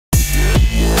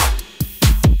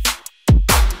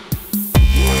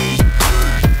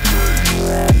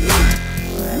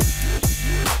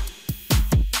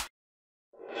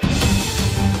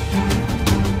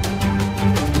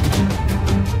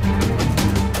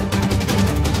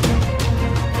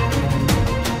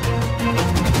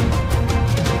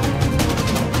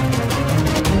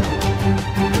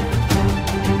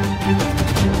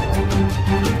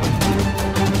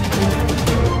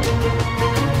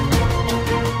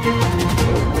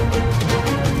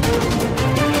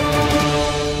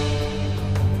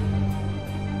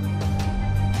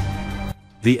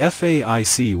The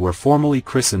FAIC were formally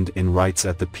christened in rites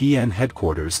at the PN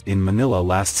headquarters in Manila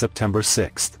last September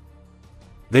 6.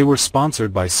 They were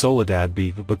sponsored by Soledad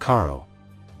B. Bacaro,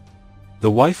 the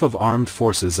wife of Armed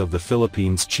Forces of the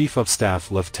Philippines Chief of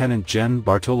Staff Lieutenant Gen.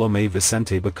 Bartolome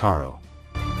Vicente Bacaro.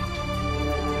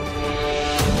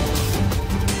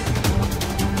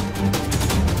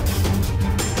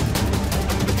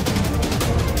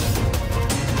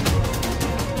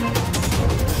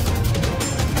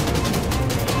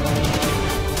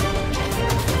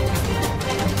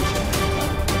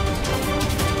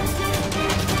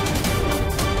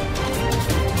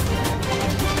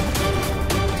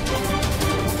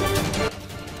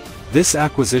 This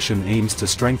acquisition aims to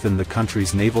strengthen the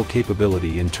country's naval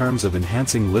capability in terms of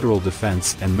enhancing littoral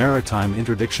defense and maritime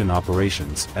interdiction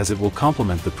operations, as it will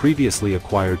complement the previously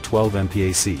acquired 12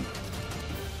 MPAC.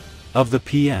 Of the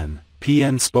PN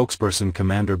spokesperson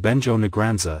Commander Benjo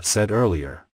Negranza said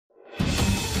earlier.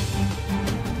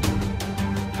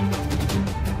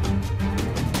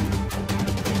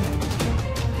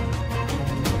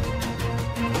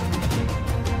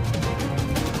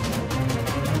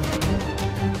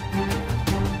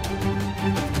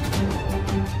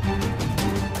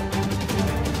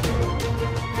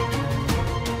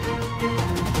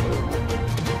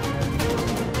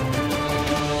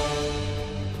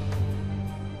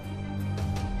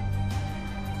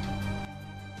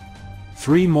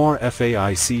 Three more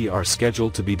FAIC are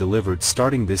scheduled to be delivered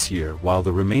starting this year, while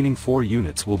the remaining 4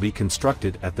 units will be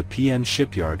constructed at the PN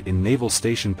shipyard in Naval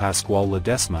Station Pascual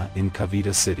Ledesma in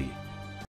Cavite City.